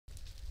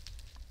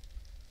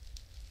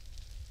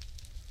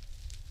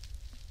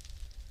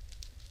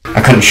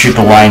couldn't shoot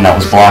the line that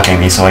was blocking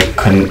me, so I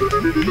couldn't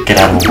get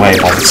out of the way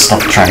of all this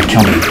stuff trying to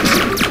kill me.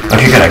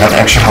 Okay, good, I got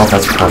the extra health,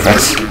 that's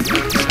perfect.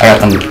 I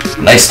got the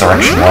nice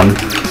direction one.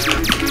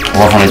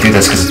 I love when I do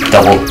this because it's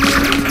double.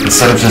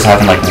 Instead of just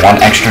having like one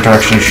extra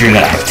direction to shoot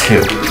in, I have two.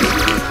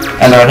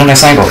 And they're at a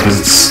nice angle because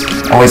it's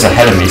always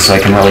ahead of me, so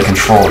I can really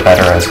control it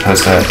better as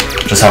opposed to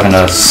just having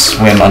to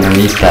swim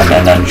underneath them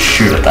and then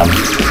shoot at them.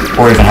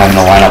 Or even having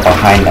to line up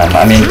behind them.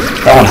 I mean,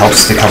 that one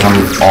helps to cover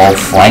all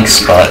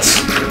flanks, but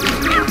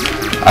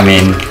I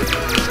mean,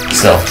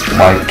 still,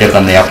 why give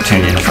them the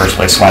opportunity in the first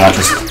place? Why not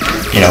just,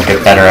 you know,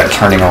 get better at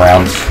turning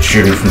around,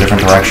 shooting from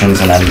different directions,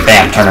 and then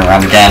bam, turning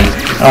around again,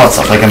 and all that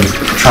stuff like I'm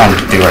trying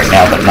to do right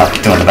now, but not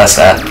doing the best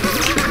at.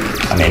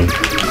 I mean,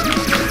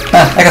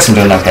 I guess I'm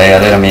doing okay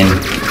at it. I mean,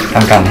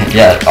 I haven't gotten hit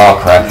yet. Oh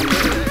crap.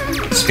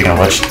 Speaking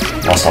of which,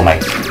 lost all my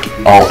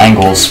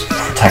angles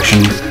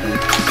protection.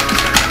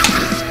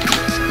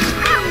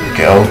 There we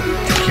go.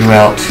 Take you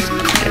out.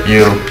 Get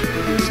you.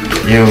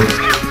 You.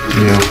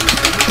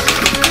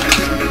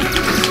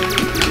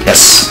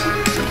 Yes.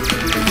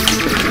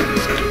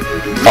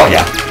 Oh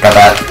yeah, got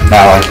that.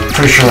 Now I'm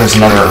pretty sure there's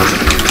another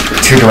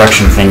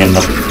two-direction thing in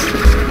the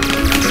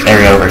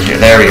area over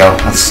here. There we go.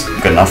 That's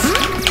good enough.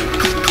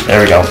 There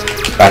we go.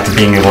 Back to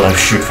being able to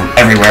shoot from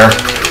everywhere.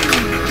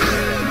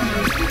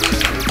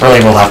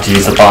 Really, we'll have to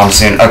use the bomb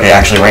soon. Okay,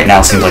 actually, right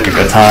now seems like a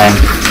good time.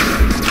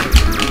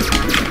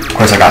 Of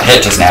course, I got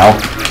hit just now.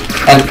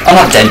 And I'm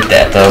not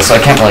dead though, so I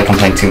can't really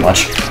complain too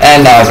much.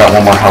 And now I've got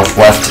one more health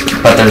left,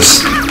 but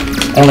there's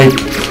only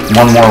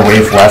one more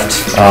wave left.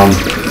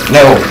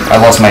 No, I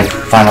lost my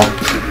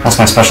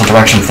special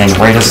direction thing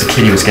right as the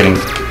kitty was getting,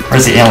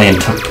 where's the alien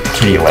took the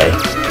kitty away.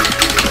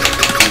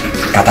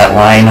 Got that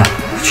line.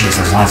 Jeez,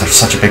 those lines are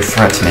such a big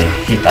threat to me.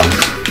 Hate them.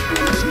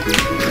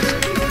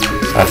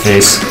 That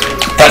face.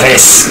 That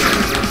face!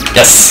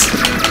 Yes!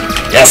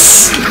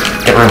 Yes!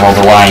 Get rid of all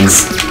the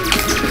lines.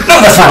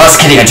 No, that's my last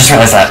kitty, I just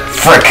realized that.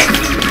 Frick!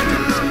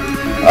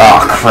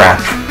 Oh,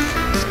 crap.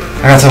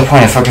 I got to a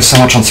point I focused so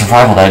much on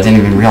survival that I didn't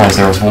even realize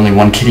there was only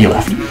one kitty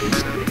left.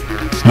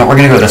 No, we're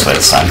gonna go this way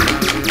this time.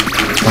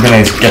 We're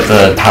gonna get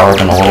the power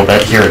up in a little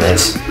bit. Here it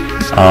is.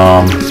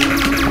 I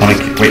wanna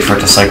wait for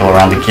it to cycle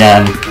around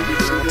again.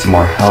 Some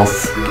more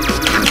health.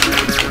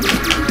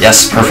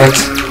 Yes,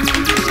 perfect.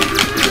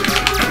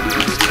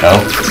 Go.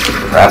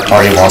 Crap,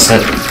 already lost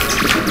it.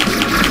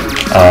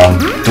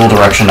 Dual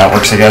direction, that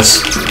works, I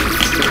guess.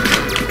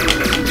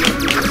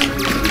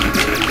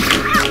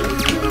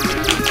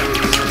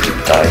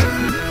 Die.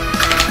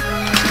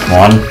 Come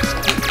on.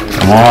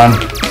 Come on.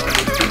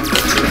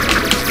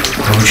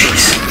 Oh,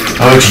 jeez.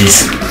 Oh,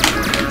 jeez.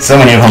 So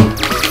many of them.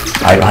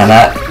 Hide behind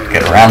that.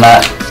 Get around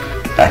that.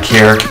 Back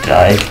here.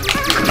 Die.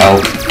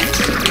 No.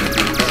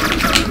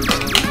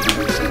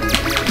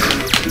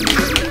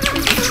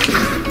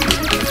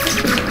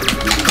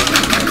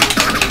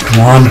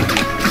 Come on.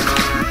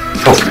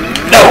 Oh,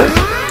 no!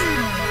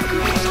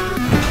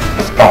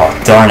 Oh,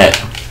 darn it.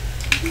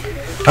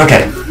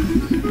 Okay.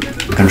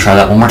 I'm gonna try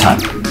that one more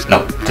time.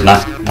 Nope, did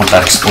not want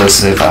that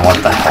explosive, I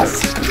want the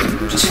health.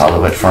 Just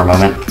follow it for a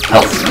moment.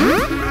 Health.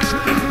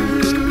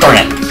 Darn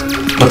it!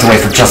 Looked away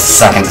for just a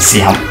second to see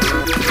how...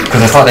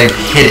 because I thought I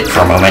hit it for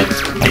a moment,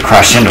 like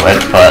crashed into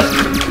it, but...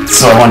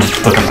 so I wanted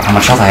to look at how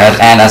much health I had,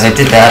 and as I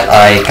did that,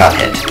 I got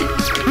hit.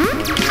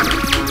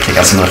 Take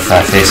out some of the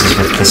fat faces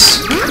with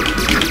this...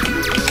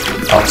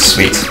 oh,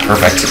 sweet.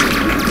 Perfect.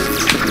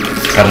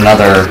 Got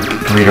another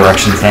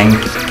 3-direction thing.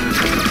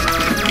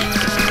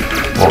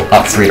 Well,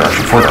 not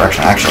 3-direction,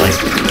 4-direction, actually.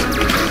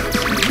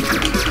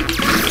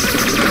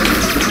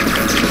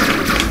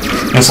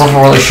 This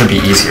level really should be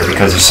easier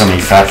because there's so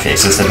many fat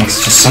faces that makes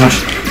it just so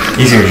much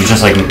easier to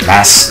just, like,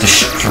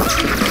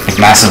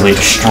 massively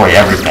destroy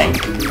everything.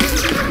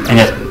 And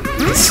yet,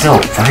 it's still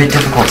very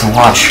difficult to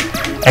watch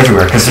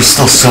everywhere because there's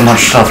still so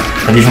much stuff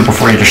that even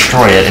before you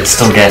destroy it, it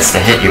still gets to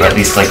hit you at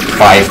least like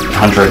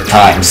 500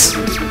 times.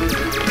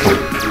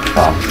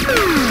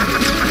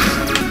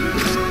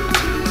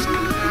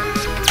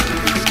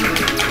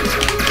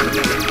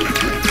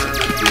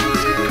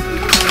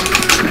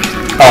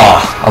 Oh,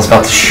 I was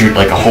about to shoot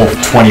like a whole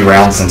 20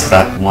 rounds into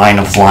that line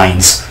of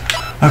lines.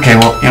 Okay,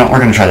 well, you know, we're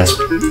gonna try this.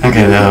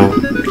 Okay, the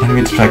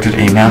enemy detected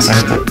a mass. I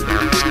hope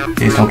that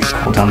these don't get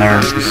cold down there.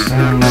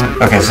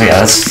 Okay, so yeah,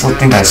 that's the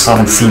thing that I still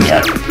haven't seen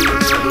yet.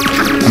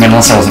 I mean,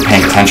 unless I wasn't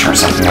paying attention or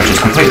something, which is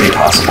completely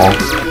possible,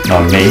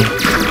 knowing me.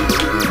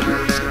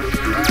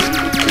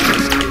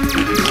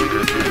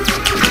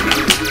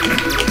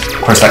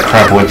 Of course, that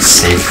crab would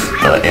save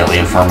the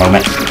alien for a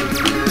moment.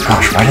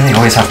 Gosh, why do they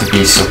always have to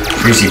be so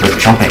crazy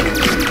with jumping?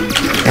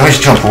 They always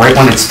jump right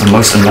when it's the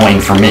most annoying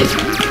for me.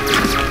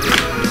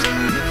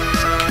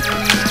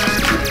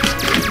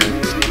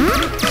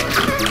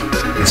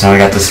 Okay, so now we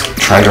got this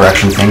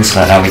tri-direction thing, so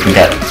that now we can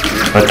get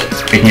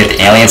the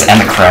aliens and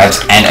the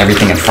crabs and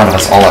everything in front of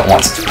us all at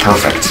once. It's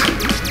perfect.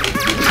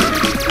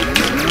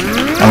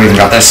 And we even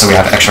got this, so we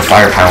have extra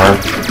firepower.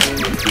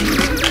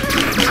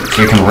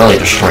 So we can really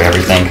destroy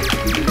everything.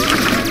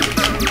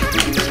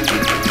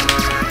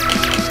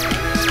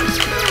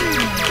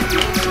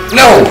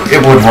 No! It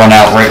would run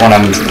out right when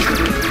I'm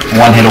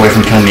one hit away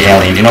from killing the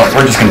alien. You know what?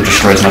 We're just gonna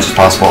destroy as much as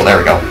possible. There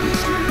we go.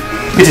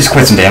 We just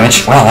quit some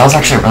damage. Wow, that was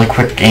actually a really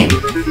quick game.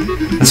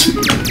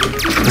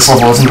 This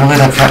level isn't really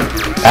that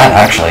bad,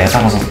 actually. I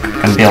thought it was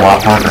gonna be a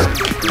lot harder,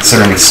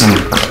 considering it's so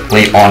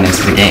late on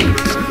into the game.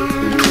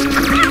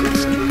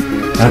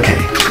 Okay.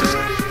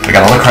 We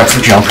got all the crabs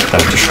to jump.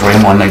 Then we destroy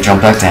them when they jump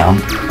back down.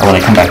 Or when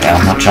they come back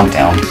down, not jump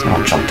down. They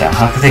don't jump down.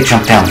 How could they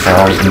jump down if they're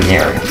already in the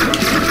area?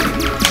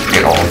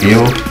 Get all of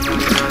you.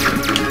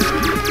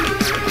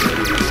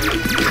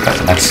 Got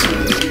the next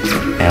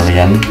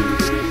alien.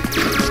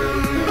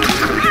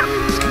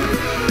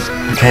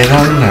 Okay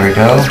then, there we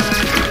go.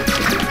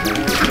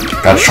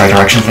 Got a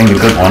tri-direction thing, a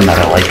good one that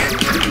I like.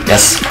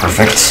 Yes,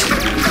 perfect.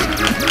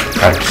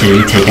 Got a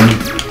kitty taken.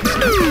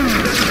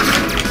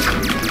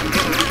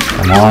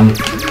 Come on.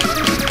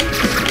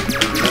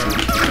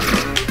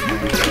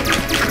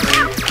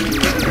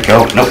 There we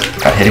go. Nope,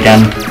 got hit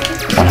again.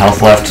 1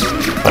 health left,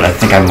 but I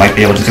think I might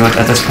be able to do it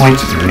at this point.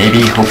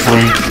 Maybe,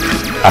 hopefully.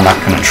 I'm not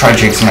gonna try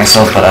jinxing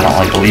myself, but I don't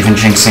really believe in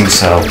jinxing,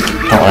 so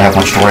don't really have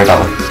much to worry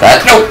about with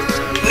that. Nope!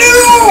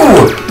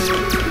 No!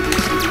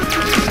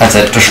 That's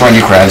it, destroy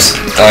new crabs.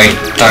 Die,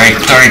 die,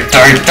 die,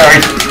 die, die!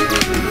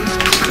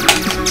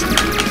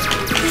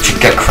 You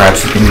get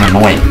crabs for being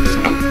annoying.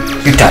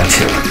 You die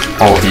too,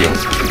 all of you.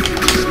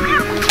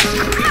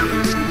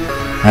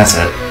 That's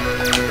it.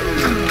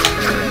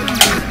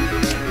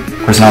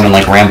 Of course, now I'm in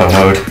like Rambo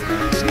mode.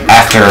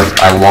 After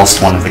I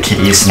lost one of the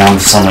kitties, now I'm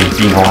suddenly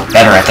being a lot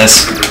better at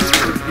this.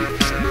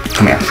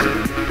 Come here.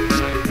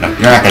 No,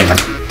 you're not getting them.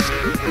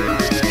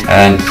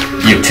 And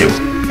you too.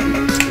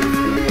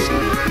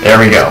 There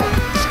we go.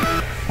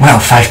 Wow,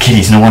 5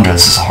 kitties, no wonder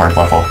this is a hard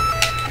level.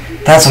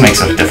 That's what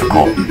makes it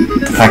difficult.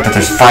 The fact that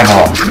there's 5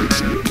 of them.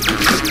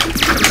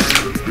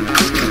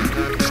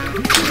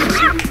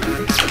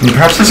 And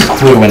perhaps there's a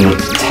clue in the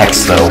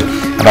text, though,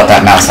 about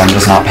that mouse I'm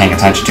just not paying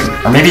attention to.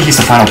 Or maybe he's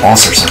the final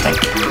boss or something.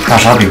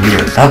 Gosh, that'll be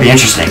weird. That'll be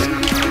interesting.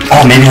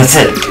 Oh, maybe that's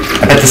it.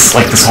 I bet this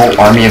whole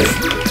army of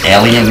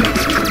alien,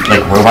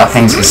 robot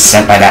things is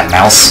sent by that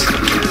mouse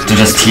to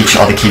just teach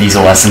all the kitties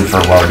a lesson for,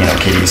 well, you know,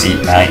 kitties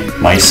eat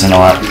mice and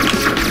all that.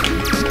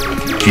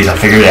 Jeez, I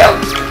figured it out.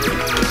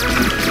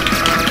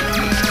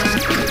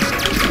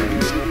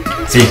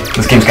 See,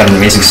 this game's got an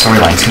amazing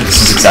storyline too.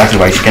 This is exactly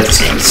why you should get this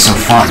game. It's so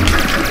fun.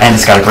 And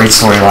it's got a great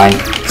storyline,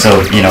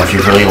 so, you know, if you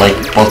really like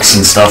books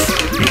and stuff,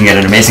 you can get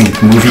an amazing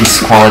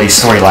movie-quality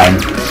storyline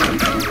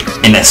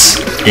in this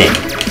game.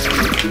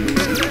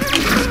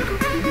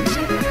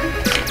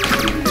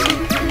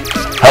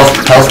 Health,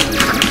 health,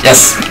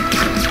 yes!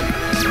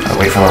 I'll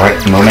wait for the right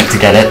moment to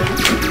get it.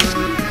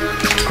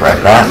 Let's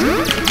grab that.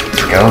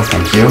 There we go,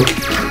 thank you.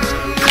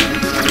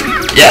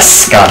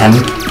 Yes! Got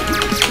him.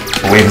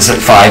 The wave is at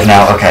 5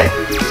 now, okay.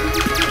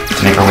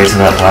 Let's make our way to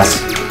that last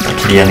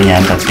kitty at the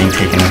end that's being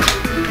taken.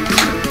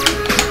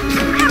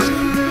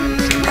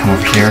 Come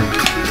over here.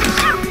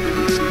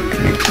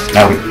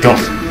 No, we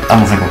don't... I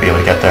don't think we'll be able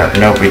to get there.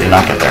 Nope, we did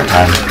not get there in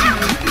time.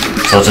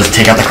 So I'll just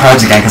take out the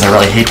crabs again, because I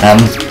really hate them.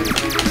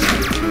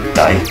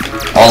 Die.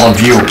 All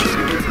of you.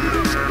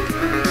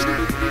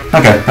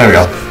 Okay, there we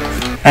go.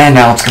 And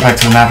now let's go back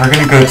to the map. We're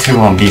gonna go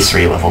to these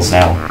 3 levels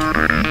now.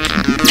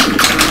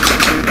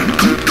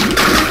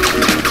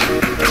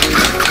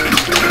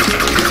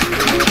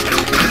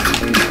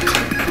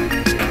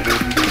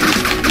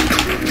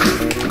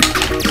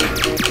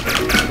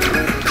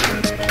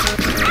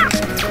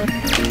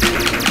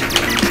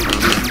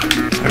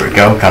 There we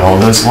go. Got all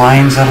those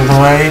lines out of the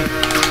way.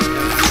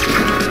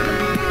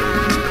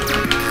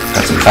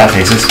 Got some fat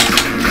faces.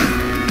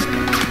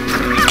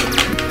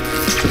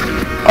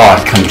 Oh,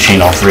 I couldn't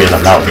chain all 3 of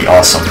them. That would be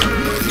awesome.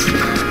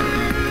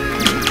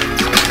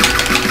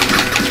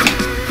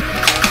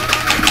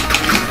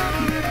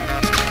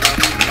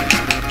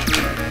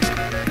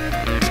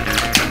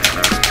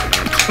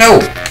 No!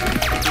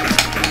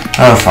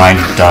 Oh, fine.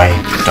 Die.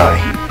 Die.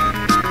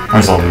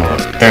 Where's all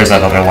the... There's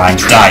that other line.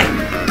 Die!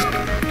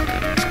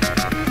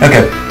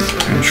 Okay.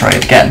 I'm gonna try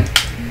it again.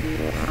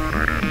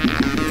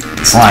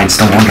 These lines,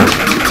 no wonder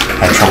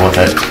I had trouble with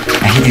it.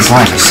 I hate these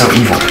lines. They're so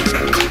evil.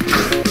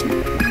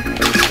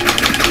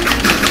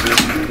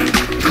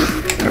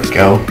 There we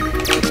go.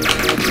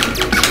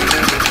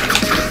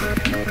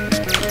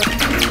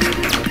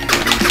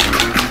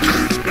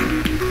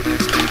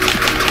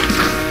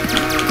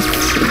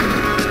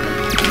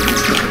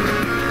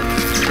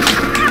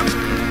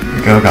 There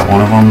we go, got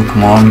one of them.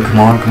 Come on, come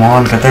on, come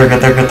on. Get there, get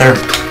there, get there.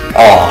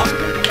 Oh.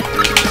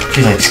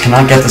 Jeez, I just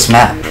cannot get this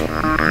map.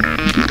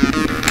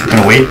 We're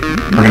gonna wait.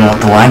 We're gonna let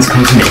the lines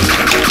come to me.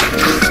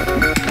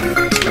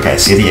 Okay, I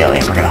see the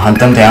alien. We're gonna hunt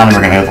them down and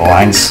we're gonna let the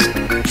lines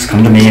just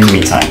come to me in the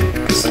meantime.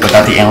 Because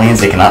without the aliens,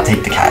 they cannot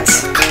take the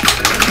cats.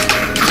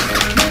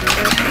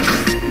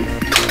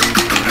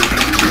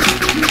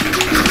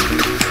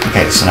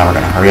 Okay, so now we're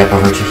gonna hurry up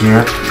over to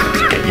here.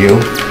 Get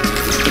you.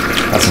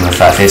 Got some of the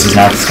fat faces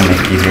now. It's gonna make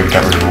it easier to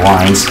get rid of the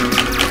lines.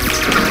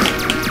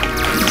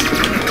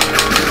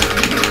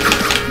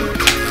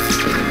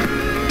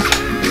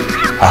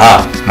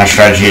 Haha, my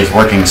strategy is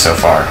working so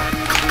far.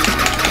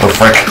 Oh,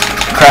 frick.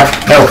 Crap.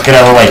 No, get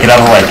out of the way, get out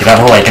of the way, get out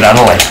of the way, get out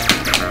of the way.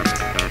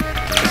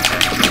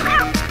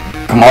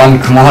 Come on,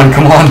 come on,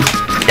 come on.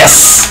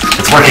 Yes!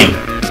 It's working.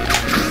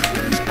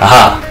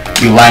 Aha.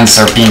 You lands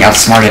are being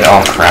outsmarted.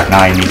 Oh, crap.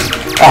 Now I need...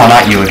 Oh,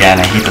 not you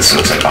again. I hate the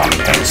suicide bombing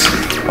things.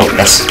 Oh,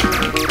 yes.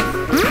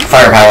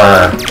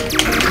 Firepower.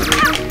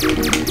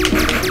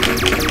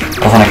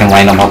 Oh, then I can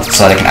line them up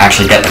so that I can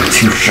actually get like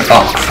 2 shots.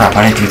 Oh, crap.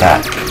 Why did I do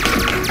that?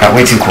 Got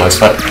way too close,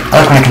 but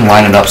I like when I can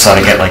line it up so that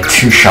I get like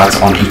 2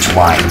 shots on each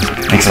line.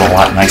 Makes it a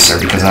lot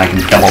nicer because then I can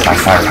double my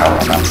firepower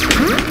on them.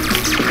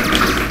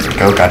 There we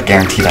go. Gotta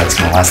guarantee that it's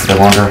gonna last a bit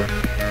longer.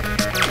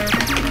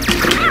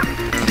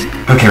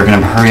 Okay, we're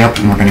gonna hurry up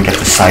and we're gonna get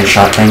the side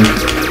shot thing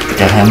to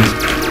get him.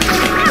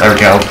 There we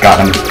go.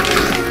 Got him.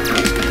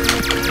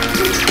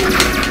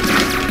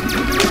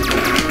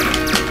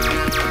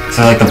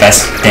 So like the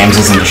best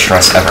damsels in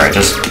distress ever. I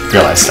just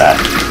realized that.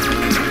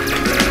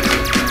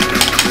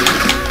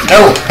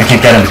 No! I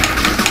can't get him.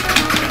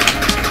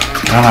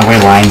 Get out of my way,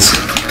 lines.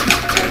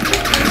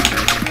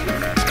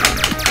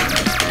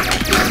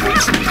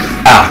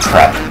 Ah,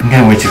 crap. I'm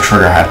getting way too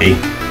trigger happy.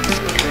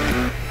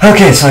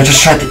 Okay, so I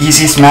just tried the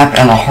easiest map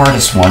and the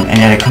hardest one, and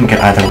yet I couldn't get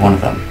either one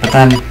of them. But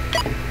then...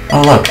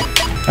 Oh, look.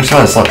 I just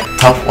realized, look.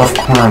 Top left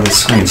corner of the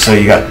screen. So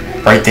you got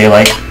bright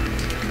daylight,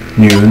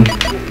 noon,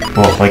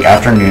 well, like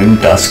afternoon,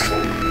 dusk.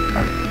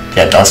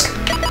 Yeah, dusk.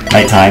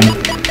 Nighttime.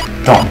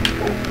 Dawn.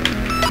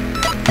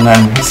 And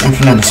then, what's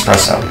infinite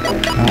espresso?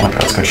 Oh, okay,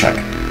 let's go check.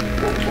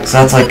 So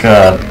that's like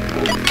a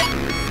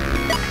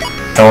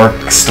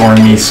dark,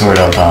 stormy sort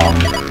of,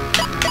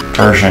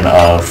 version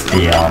of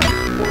the,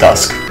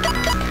 dusk.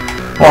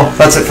 Well,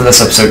 that's it for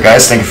this episode,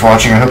 guys. Thank you for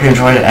watching. I hope you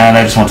enjoyed it, and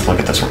I just wanted to look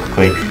at this real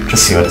quickly,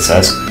 just see what it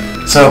says.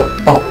 So,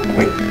 oh,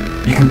 wait,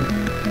 you can...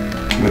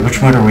 Wait,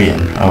 which mode are we in?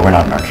 Oh, we're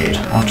not in arcade.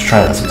 I'll have to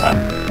try that sometime.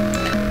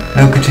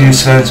 No, continue to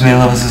survive as many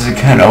levels as you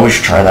can. Oh, we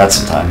should try that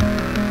sometime.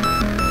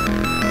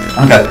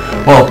 Okay,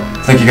 well,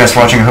 thank you guys for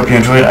watching. I hope you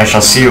enjoyed. I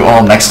shall see you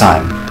all next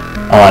time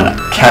on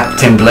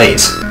Cat-ptain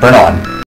Blaze. Burn on.